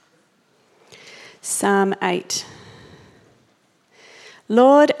Psalm 8.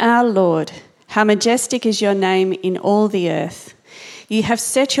 Lord, our Lord, how majestic is your name in all the earth. You have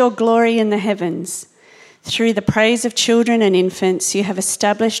set your glory in the heavens. Through the praise of children and infants, you have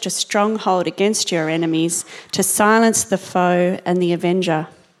established a stronghold against your enemies to silence the foe and the avenger.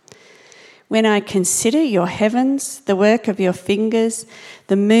 When I consider your heavens, the work of your fingers,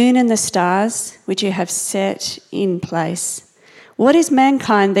 the moon and the stars, which you have set in place, what is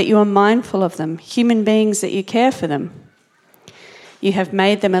mankind that you are mindful of them, human beings that you care for them? You have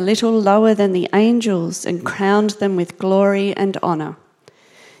made them a little lower than the angels and crowned them with glory and honour.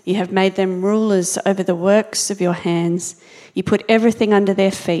 You have made them rulers over the works of your hands. You put everything under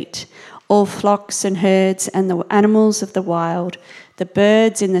their feet, all flocks and herds and the animals of the wild, the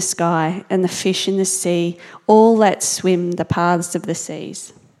birds in the sky and the fish in the sea, all that swim the paths of the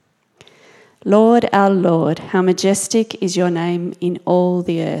seas. Lord, our Lord, how majestic is your name in all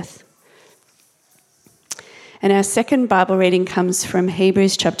the earth. And our second Bible reading comes from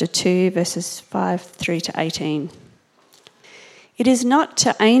Hebrews chapter 2, verses 5 through to 18. It is not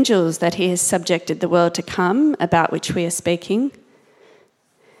to angels that he has subjected the world to come, about which we are speaking.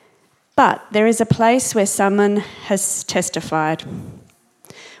 But there is a place where someone has testified.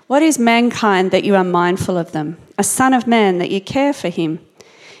 What is mankind that you are mindful of them? A son of man that you care for him?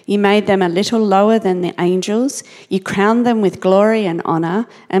 You made them a little lower than the angels. You crowned them with glory and honour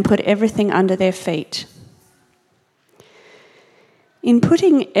and put everything under their feet. In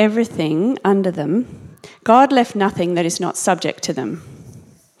putting everything under them, God left nothing that is not subject to them.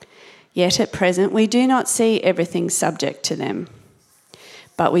 Yet at present we do not see everything subject to them.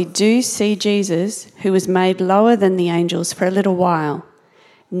 But we do see Jesus, who was made lower than the angels for a little while,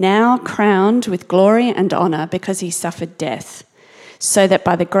 now crowned with glory and honour because he suffered death, so that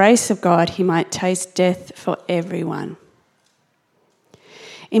by the grace of God he might taste death for everyone.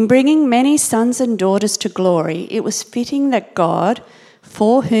 In bringing many sons and daughters to glory, it was fitting that God,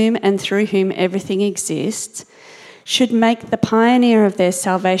 for whom and through whom everything exists, should make the pioneer of their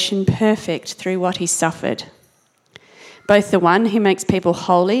salvation perfect through what he suffered. Both the one who makes people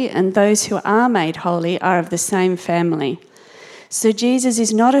holy and those who are made holy are of the same family. So Jesus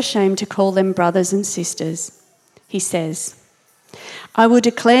is not ashamed to call them brothers and sisters. He says, I will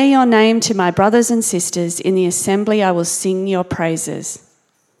declare your name to my brothers and sisters. In the assembly I will sing your praises.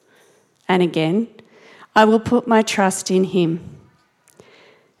 And again, I will put my trust in him.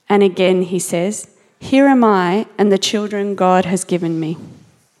 And again he says, here am I and the children God has given me.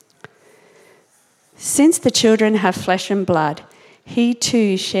 Since the children have flesh and blood, he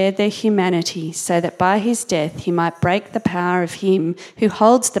too shared their humanity so that by his death he might break the power of him who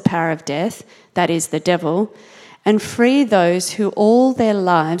holds the power of death, that is the devil, and free those who all their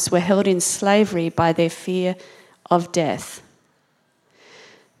lives were held in slavery by their fear of death.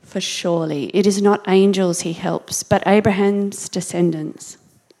 For surely it is not angels he helps, but Abraham's descendants.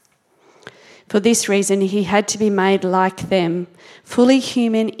 For this reason he had to be made like them, fully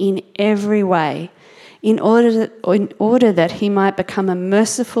human in every way, in order that he might become a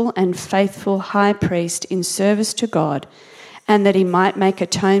merciful and faithful high priest in service to God, and that he might make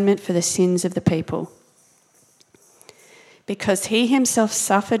atonement for the sins of the people. Because he himself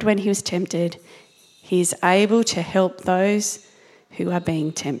suffered when he was tempted, he is able to help those who are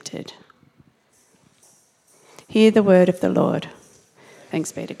being tempted. Hear the word of the Lord.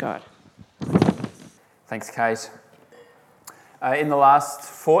 Thanks be to God. Thanks, Kate. In the last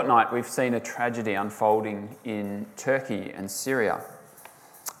fortnight, we've seen a tragedy unfolding in Turkey and Syria.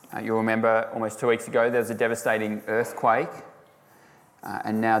 You'll remember almost 2 weeks ago there was a devastating earthquake,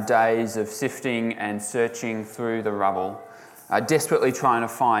 and now days of sifting and searching through the rubble, desperately trying to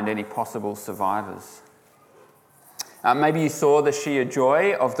find any possible survivors. Maybe you saw the sheer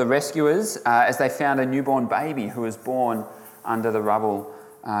joy of the rescuers as they found a newborn baby who was born under the rubble,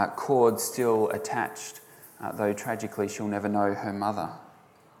 cord still attached, though tragically she'll never know her mother.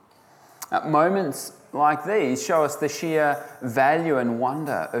 Moments like these show us the sheer value and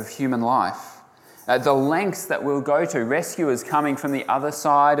wonder of human life. The lengths that we'll go to, rescuers coming from the other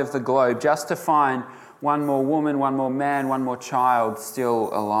side of the globe just to find one more woman, one more man, one more child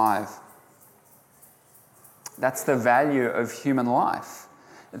still alive. That's the value of human life,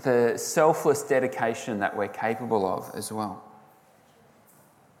 the selfless dedication that we're capable of as well.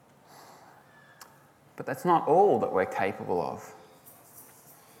 But that's not all that we're capable of.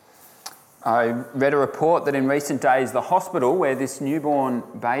 I read a report that in recent days the hospital where this newborn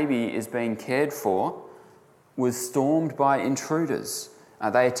baby is being cared for was stormed by intruders.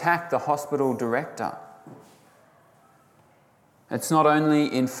 They attacked the hospital director. It's not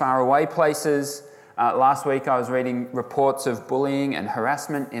only in faraway places Last week I was reading reports of bullying and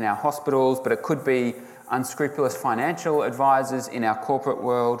harassment in our hospitals, but it could be unscrupulous financial advisors in our corporate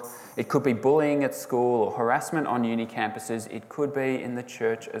world. It could be bullying at school or harassment on uni campuses. It could be in the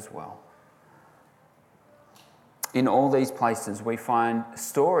church as well. In all these places, we find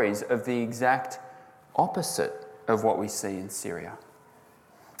stories of the exact opposite of what we see in Syria.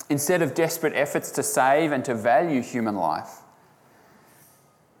 Instead of desperate efforts to save and to value human life,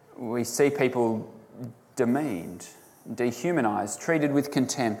 we see people demeaned, dehumanised, treated with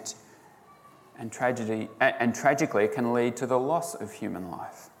contempt, and tragically it can lead to the loss of human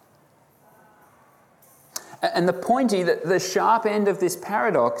life. And the sharp end of this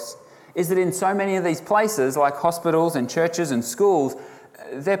paradox is that in so many of these places, like hospitals and churches and schools,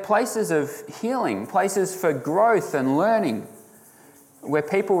 they're places of healing, places for growth and learning, where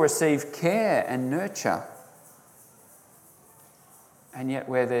people receive care and nurture, and yet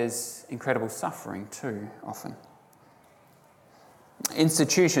where there's incredible suffering too, often.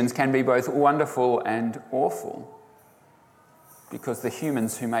 Institutions can be both wonderful and awful, because the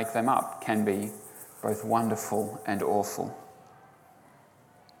humans who make them up can be both wonderful and awful.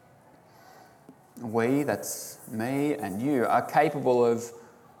 We, that's me and you, are capable of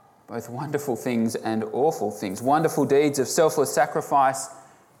both wonderful things and awful things. Wonderful deeds of selfless sacrifice,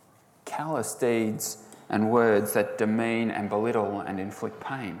 callous deeds and words that demean and belittle and inflict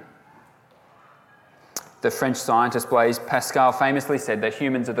pain. The French scientist Blaise Pascal famously said that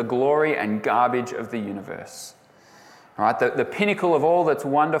humans are the glory and garbage of the universe. All right, the pinnacle of all that's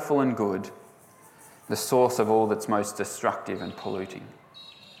wonderful and good, the source of all that's most destructive and polluting.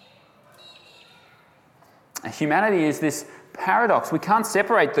 Humanity is this paradox. We can't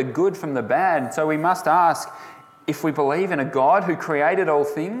separate the good from the bad, so we must ask if we believe in a God who created all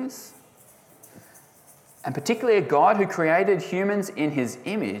things, and particularly a God who created humans in his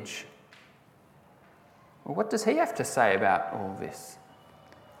image. Well, what does he have to say about all this?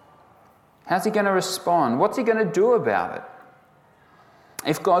 How's he going to respond? What's he going to do about it?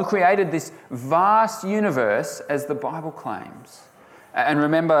 If God created this vast universe, as the Bible claims, and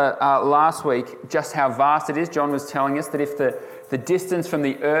remember last week just how vast it is, John was telling us that if the distance from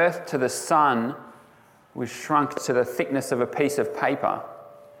the earth to the sun was shrunk to the thickness of a piece of paper,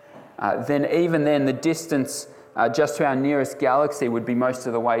 then even then the distance just to our nearest galaxy would be most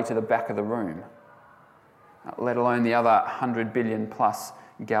of the way to the back of the room, let alone the other 100 billion plus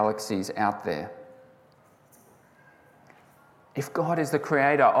galaxies out there. If God is the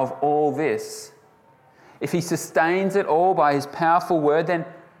creator of all this, if he sustains it all by his powerful word, then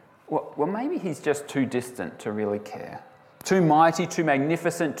well, maybe he's just too distant to really care. Too mighty, too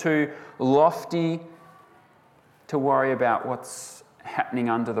magnificent, too lofty to worry about what's happening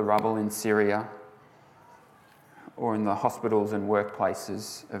under the rubble in Syria or in the hospitals and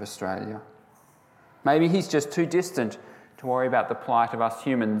workplaces of Australia. Maybe he's just too distant to worry about the plight of us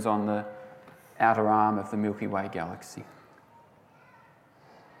humans on the outer arm of the Milky Way galaxy.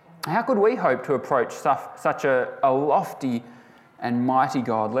 How could we hope to approach such a lofty and mighty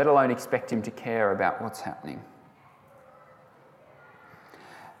God, let alone expect him to care about what's happening?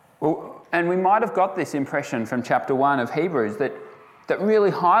 Well, and we might have got this impression from chapter 1 of Hebrews that really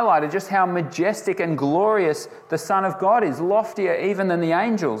highlighted just how majestic and glorious the Son of God is, loftier even than the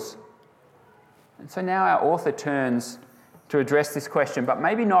angels. And so now our author turns to address this question, but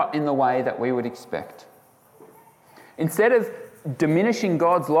maybe not in the way that we would expect. Instead of diminishing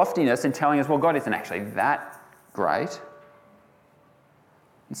God's loftiness and telling us, well, God isn't actually that great,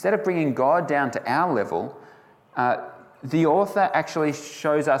 instead of bringing God down to our level, the author actually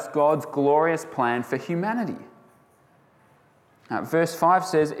shows us God's glorious plan for humanity. Verse 5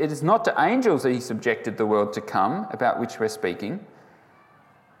 says, "It is not to angels that he subjected the world to come, about which we're speaking,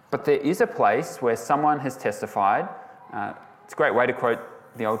 but there is a place where someone has testified." It's a great way to quote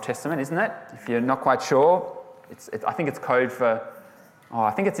the Old Testament, isn't it? If you're not quite sure, I think it's code for,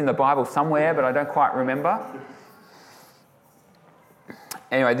 I think it's in the Bible somewhere, but I don't quite remember.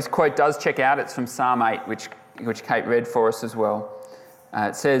 Anyway, this quote does check out. It's from Psalm 8, which Kate read for us as well.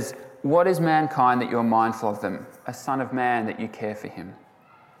 It says, "What is mankind that you are mindful of them, a son of man that you care for him?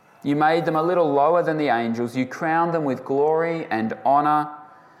 You made them a little lower than the angels. You crowned them with glory and honour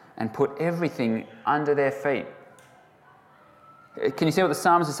and put everything under their feet." Can you see what the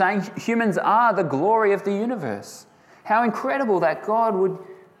psalmist is saying? Humans are the glory of the universe. How incredible that God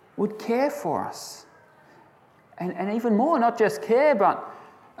would care for us. And even more, not just care, but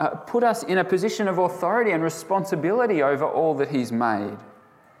put us in a position of authority and responsibility over all that he's made.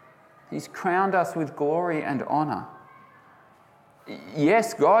 He's crowned us with glory and honour.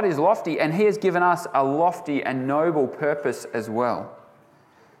 Yes, God is lofty, and he has given us a lofty and noble purpose as well.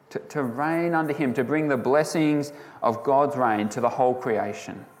 to reign under him, to bring the blessings of God's reign to the whole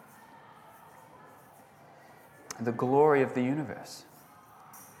creation. The glory of the universe.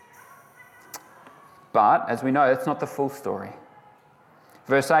 But, as we know, that's not the full story.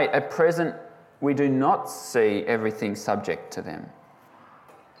 Verse 8, at present we do not see everything subject to them.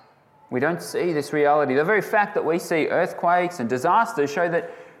 We don't see this reality. The very fact that we see earthquakes and disasters show that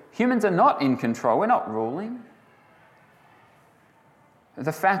humans are not in control. We're not ruling.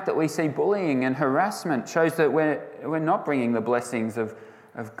 The fact that we see bullying and harassment shows that we're not bringing the blessings of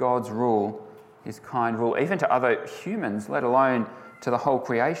God's rule, his kind rule, even to other humans, let alone to the whole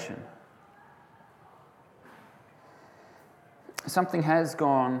creation. Something has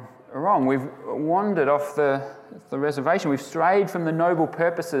gone wrong. We've wandered off the reservation. We've strayed from the noble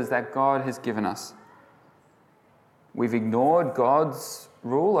purposes that God has given us. We've ignored God's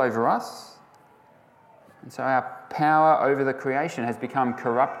rule over us. And so our power over the creation has become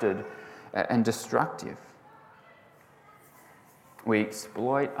corrupted and destructive. We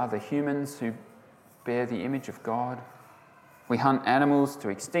exploit other humans who bear the image of God. We hunt animals to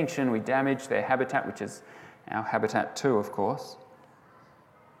extinction. We damage their habitat, which is our habitat too, of course.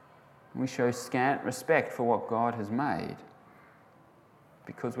 We show scant respect for what God has made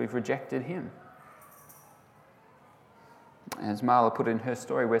because we've rejected him. As Marla put in her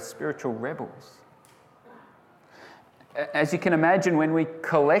story, we're spiritual rebels. As you can imagine, when we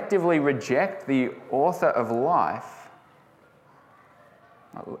collectively reject the author of life,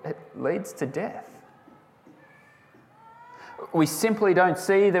 it leads to death. We simply don't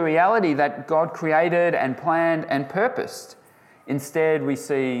see the reality that God created and planned and purposed. Instead, we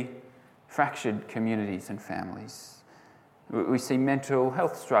see fractured communities and families. We see mental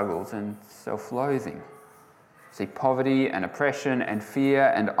health struggles and self-loathing. We see poverty and oppression and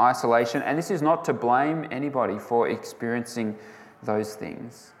fear and isolation. And this is not to blame anybody for experiencing those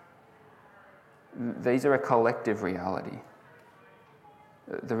things. These are a collective reality.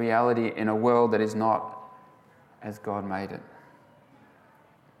 The reality in a world that is not as God made it.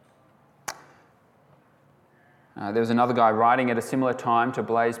 There was another guy writing at a similar time to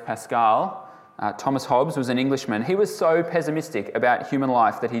Blaise Pascal. Thomas Hobbes was an Englishman. He was so pessimistic about human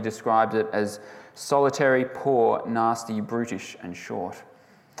life that he described it as solitary, poor, nasty, brutish and short.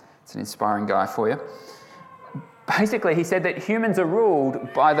 It's an inspiring guy for you. Basically, he said that humans are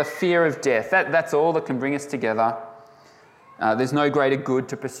ruled by the fear of death. That's all that can bring us together. There's no greater good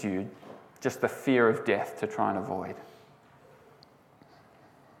to pursue, just the fear of death to try and avoid.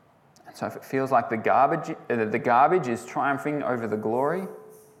 And so if it feels like the garbage is triumphing over the glory,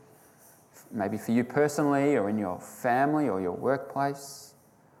 maybe for you personally or in your family or your workplace,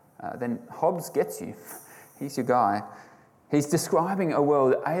 then Hobbes gets you. He's your guy. He's describing a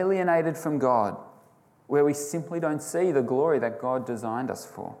world alienated from God, where we simply don't see the glory that God designed us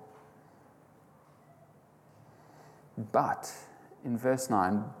for. But, in verse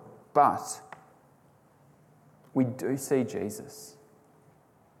 9, but we do see Jesus.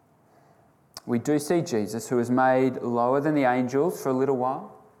 We do see Jesus, who was made lower than the angels for a little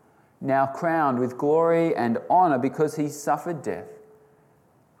while, now crowned with glory and honour because he suffered death,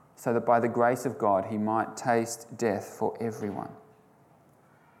 so that by the grace of God he might taste death for everyone.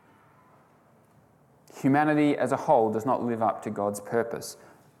 Humanity as a whole does not live up to God's purpose,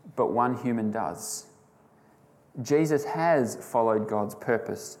 but one human does. Jesus has followed God's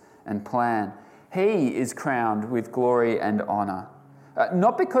purpose and plan. He is crowned with glory and honour.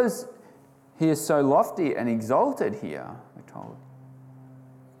 Not because he is so lofty and exalted here, we're told,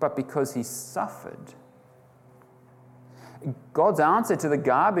 but because he suffered. God's answer to the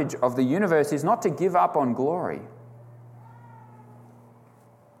garbage of the universe is not to give up on glory,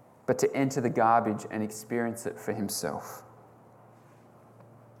 but to enter the garbage and experience it for himself.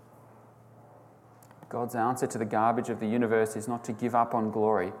 God's answer to the garbage of the universe is not to give up on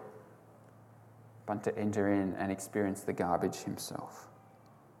glory, but to enter in and experience the garbage himself.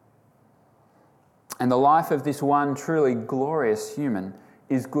 And the life of this one truly glorious human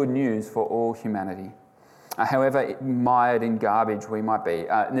is good news for all humanity. However mired in garbage we might be.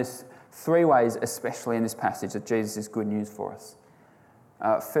 And there's three ways, especially in this passage, that Jesus is good news for us.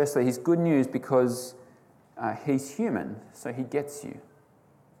 Firstly, he's good news because he's human, so he gets you.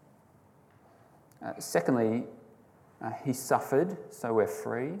 Secondly, he suffered, so we're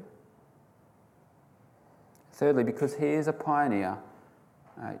free. Thirdly, because he is a pioneer,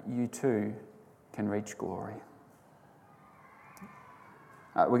 you too can reach glory.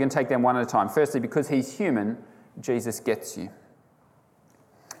 We're going to take them one at a time. Firstly, because he's human, Jesus gets you.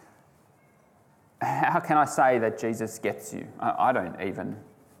 How can I say that Jesus gets you? I don't even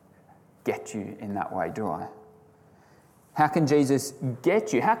get you in that way, do I? How can Jesus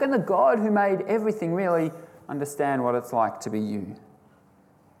get you? How can the God who made everything really understand what it's like to be you?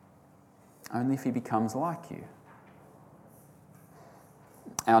 Only if he becomes like you.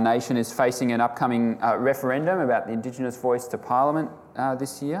 Our nation is facing an upcoming referendum about the Indigenous voice to Parliament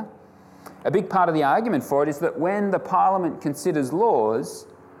this year. A big part of the argument for it is that when the Parliament considers laws,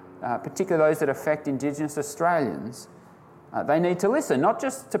 particularly those that affect Indigenous Australians, they need to listen, not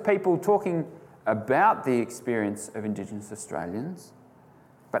just to people talking about the experience of Indigenous Australians,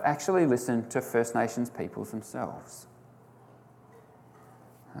 but actually listen to First Nations peoples themselves.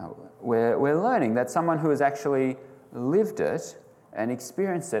 We're learning that someone who has actually lived it and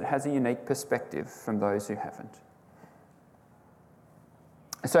experienced it has a unique perspective from those who haven't.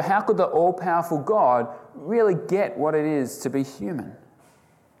 So how could the all-powerful God really get what it is to be human?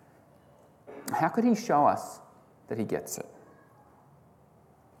 How could he show us that he gets it?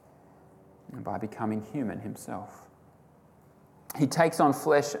 By becoming human himself. He takes on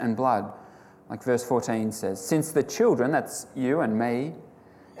flesh and blood, like verse 14 says. Since the children, that's you and me,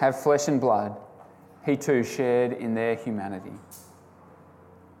 have flesh and blood, he too shared in their humanity.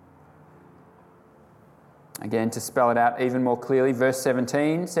 Again, to spell it out even more clearly, verse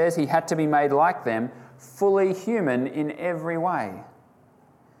 17 says he had to be made like them, fully human in every way.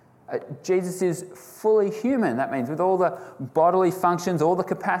 Jesus is fully human. That means with all the bodily functions, all the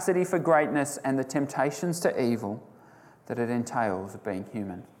capacity for greatness and the temptations to evil that it entails of being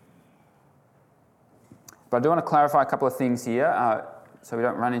human. But I do want to clarify a couple of things here so we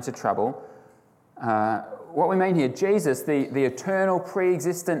don't run into trouble. What we mean here, Jesus, the eternal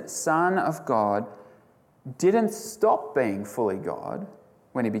pre-existent Son of God, didn't stop being fully God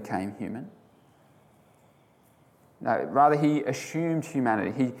when he became human. No, rather he assumed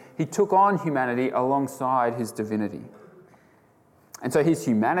humanity. He took on humanity alongside his divinity. And so his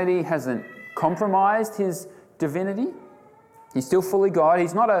humanity hasn't compromised his divinity. He's still fully God.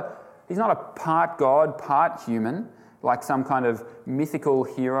 He's not a part God, part human, like some kind of mythical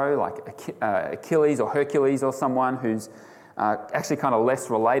hero like Achilles or Hercules or someone who's actually kind of less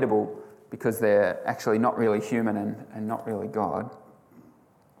relatable because they're actually not really human and not really God.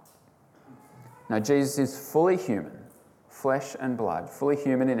 No, Jesus is fully human, flesh and blood, fully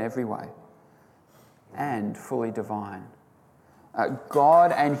human in every way, and fully divine.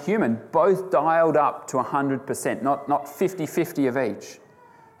 God and human, both dialed up to 100%, not 50-50 of each.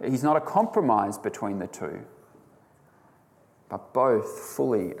 He's not a compromise between the two, but both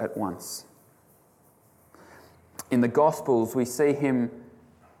fully at once. In the Gospels, we see him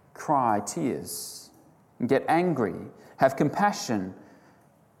cry tears, get angry, have compassion,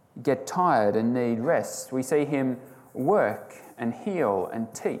 get tired and need rest. We see him work and heal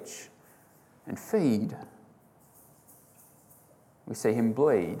and teach and feed. We see him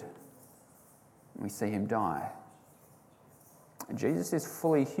bleed. We see him die. And Jesus is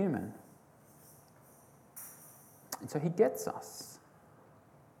fully human. And so he gets us.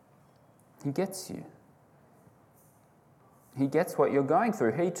 He gets you. He gets what you're going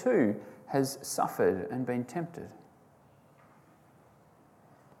through. He too has suffered and been tempted.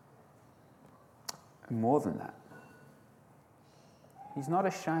 And more than that, he's not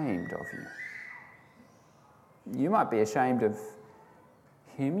ashamed of you. You might be ashamed of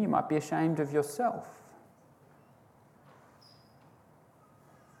him, you might be ashamed of yourself.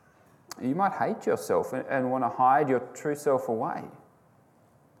 You might hate yourself and want to hide your true self away.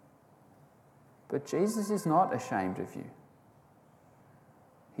 But Jesus is not ashamed of you.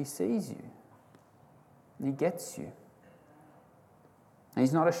 He sees you. He gets you. And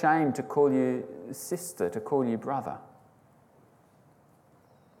he's not ashamed to call you sister, to call you brother.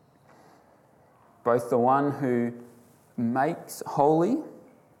 Both the one who makes holy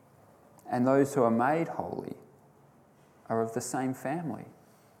and those who are made holy are of the same family.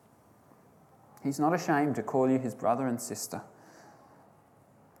 He's not ashamed to call you his brother and sister.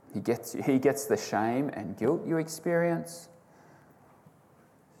 He gets you. He gets the shame and guilt you experience.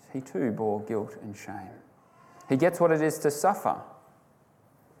 He too bore guilt and shame. He gets what it is to suffer.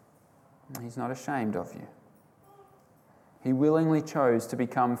 He's not ashamed of you. He willingly chose to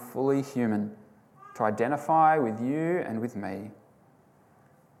become fully human, to identify with you and with me,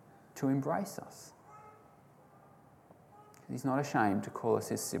 to embrace us. He's not ashamed to call us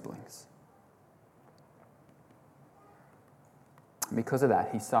his siblings. And because of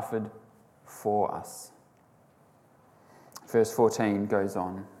that, he suffered for us. Verse 14 goes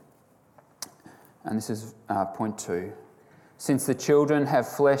on, and this is point 2. Since the children have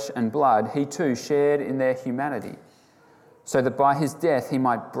flesh and blood, he too shared in their humanity, so that by his death he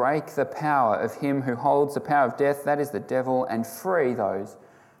might break the power of him who holds the power of death, that is the devil, and free those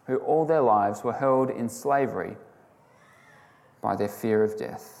who all their lives were held in slavery by their fear of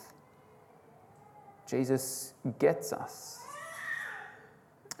death. Jesus gets us,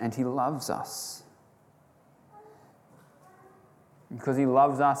 and he loves us. Because he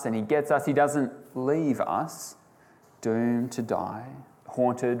loves us and he gets us, he doesn't leave us doomed to die,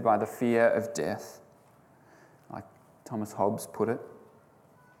 haunted by the fear of death, like Thomas Hobbes put it.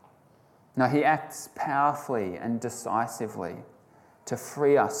 No, he acts powerfully and decisively to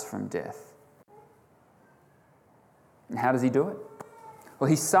free us from death. And how does he do it? Well,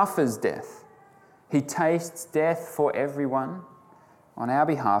 he suffers death. He tastes death for everyone on our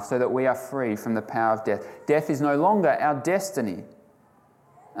behalf so that we are free from the power of death. Death is no longer our destiny.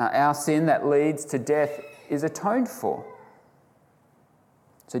 Our sin that leads to death is atoned for.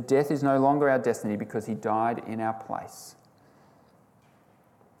 So death is no longer our destiny because he died in our place.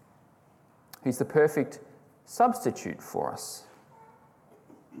 He's the perfect substitute for us.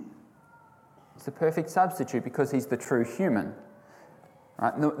 He's the perfect substitute because he's the true human.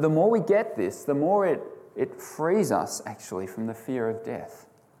 Right? The more we get this, the more it frees us actually from the fear of death.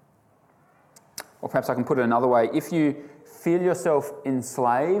 Or perhaps I can put it another way. If you feel yourself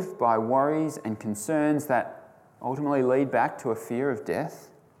enslaved by worries and concerns that ultimately lead back to a fear of death,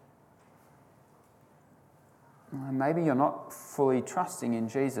 maybe you're not fully trusting in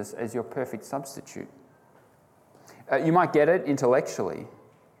Jesus as your perfect substitute. You might get it intellectually,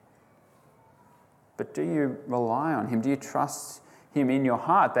 but do you rely on him? Do you trust him in your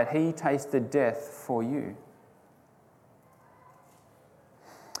heart that he tasted death for you?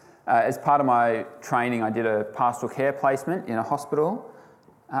 As part of my training, I did a pastoral care placement in a hospital,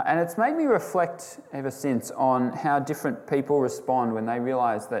 and it's made me reflect ever since on how different people respond when they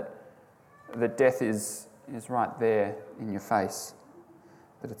realise that death is right there in your face,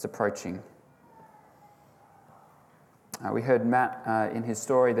 that it's approaching. We heard Matt in his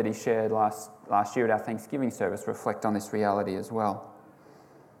story that he shared last year at our Thanksgiving service reflect on this reality as well.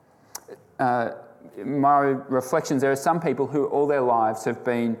 My reflections, there are some people who all their lives have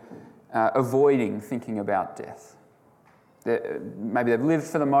been avoiding thinking about death. Maybe they've lived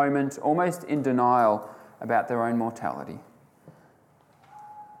for the moment, almost in denial about their own mortality.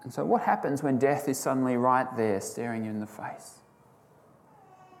 And so what happens when death is suddenly right there staring you in the face?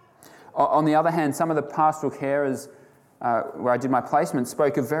 On the other hand, some of the pastoral carers where I did my placement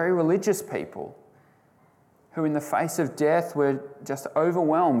spoke of very religious people who in the face of death were just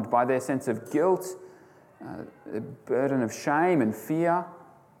overwhelmed by their sense of guilt, the burden of shame and fear.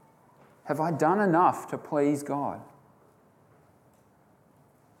 Have I done enough to please God?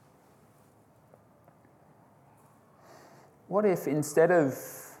 What if instead of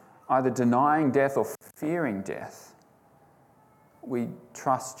either denying death or fearing death, we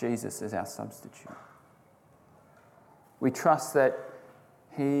trust Jesus as our substitute? We trust that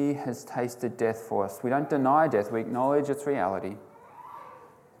he has tasted death for us. We don't deny death, we acknowledge its reality,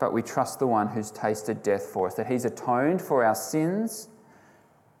 but we trust the one who's tasted death for us, that he's atoned for our sins,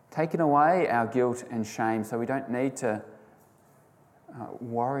 taken away our guilt and shame so we don't need to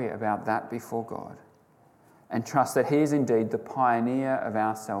worry about that before God, and trust that he is indeed the pioneer of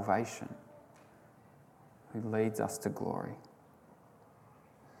our salvation who leads us to glory.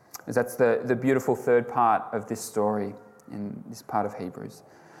 As that's the beautiful third part of this story in this part of Hebrews.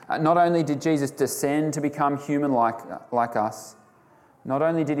 Not only did Jesus descend to become human like us, not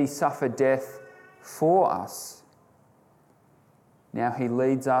only did he suffer death for us, now he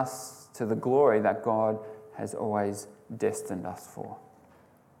leads us to the glory that God has always destined us for.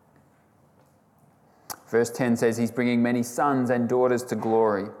 Verse 10 says he's bringing many sons and daughters to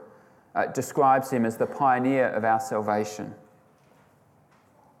glory. It describes him as the pioneer of our salvation.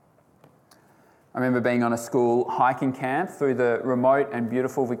 I remember being on a school hiking camp through the remote and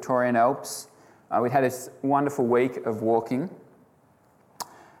beautiful Victorian Alps. We'd had this wonderful week of walking.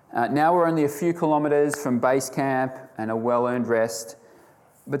 Now we're only a few kilometres from base camp and a well-earned rest.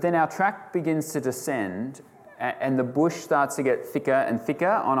 But then our track begins to descend and the bush starts to get thicker and thicker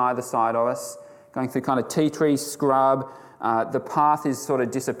on either side of us, going through kind of tea tree scrub. The path is sort of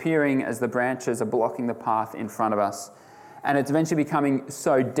disappearing as the branches are blocking the path in front of us. And it's eventually becoming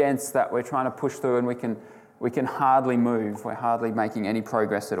so dense that we're trying to push through and we can hardly move. We're hardly making any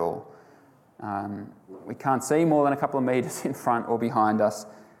progress at all. We can't see more than a couple of metres in front or behind us.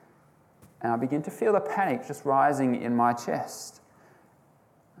 And I begin to feel the panic just rising in my chest.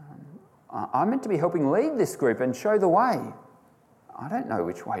 I'm meant to be helping lead this group and show the way. I don't know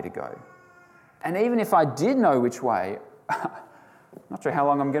which way to go. And even if I did know which way, I'm not sure how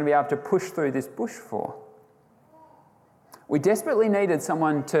long I'm going to be able to push through this bush for. We desperately needed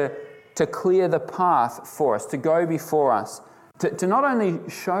someone to clear the path for us, to go before us, to not only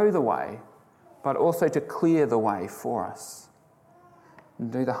show the way, but also to clear the way for us.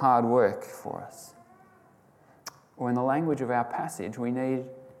 and do the hard work for us. Or in the language of our passage, we need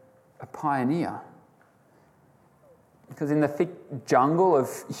a pioneer. Because in the thick jungle of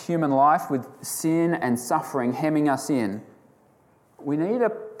human life with sin and suffering hemming us in, we need a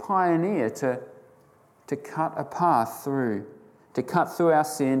pioneer to cut a path through, to cut through our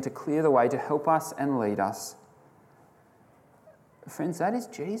sin, to clear the way, to help us and lead us. Friends, that is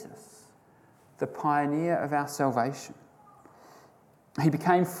Jesus, the pioneer of our salvation. He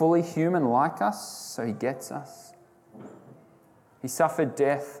became fully human like us, so he gets us. He suffered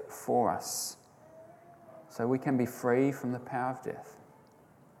death for us, so we can be free from the power of death.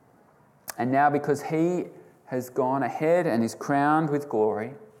 And now, because he has gone ahead and is crowned with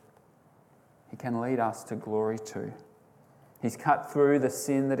glory, he can lead us to glory too. He's cut through the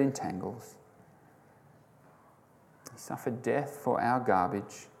sin that entangles. He suffered death for our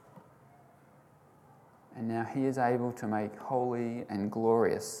garbage. And now he is able to make holy and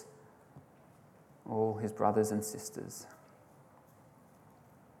glorious all his brothers and sisters.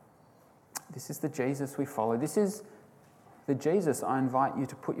 This is the Jesus we follow. This is the Jesus I invite you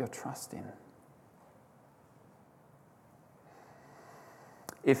to put your trust in.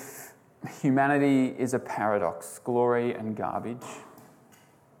 If humanity is a paradox, glory and garbage,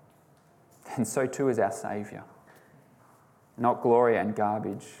 then so too is our Saviour. Not glory and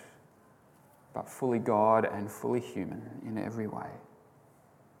garbage, but fully God and fully human in every way.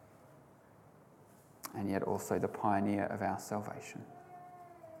 And yet also the pioneer of our salvation.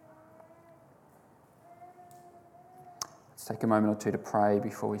 Let's take a moment or two to pray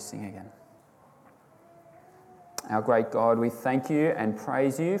before we sing again. Our great God, we thank you and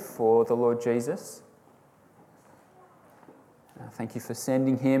praise you for the Lord Jesus. Thank you for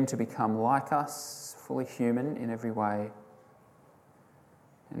sending him to become like us, fully human in every way,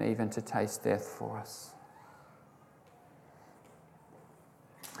 and even to taste death for us.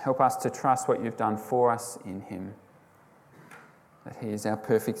 Help us to trust what you've done for us in him, that he is our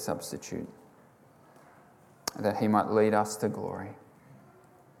perfect substitute, that he might lead us to glory.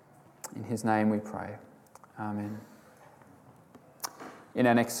 In his name we pray. Amen. In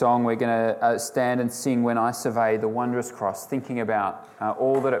our next song, we're going to stand and sing When I Survey the Wondrous Cross, thinking about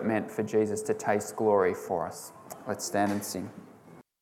all that it meant for Jesus to taste glory for us. Let's stand and sing.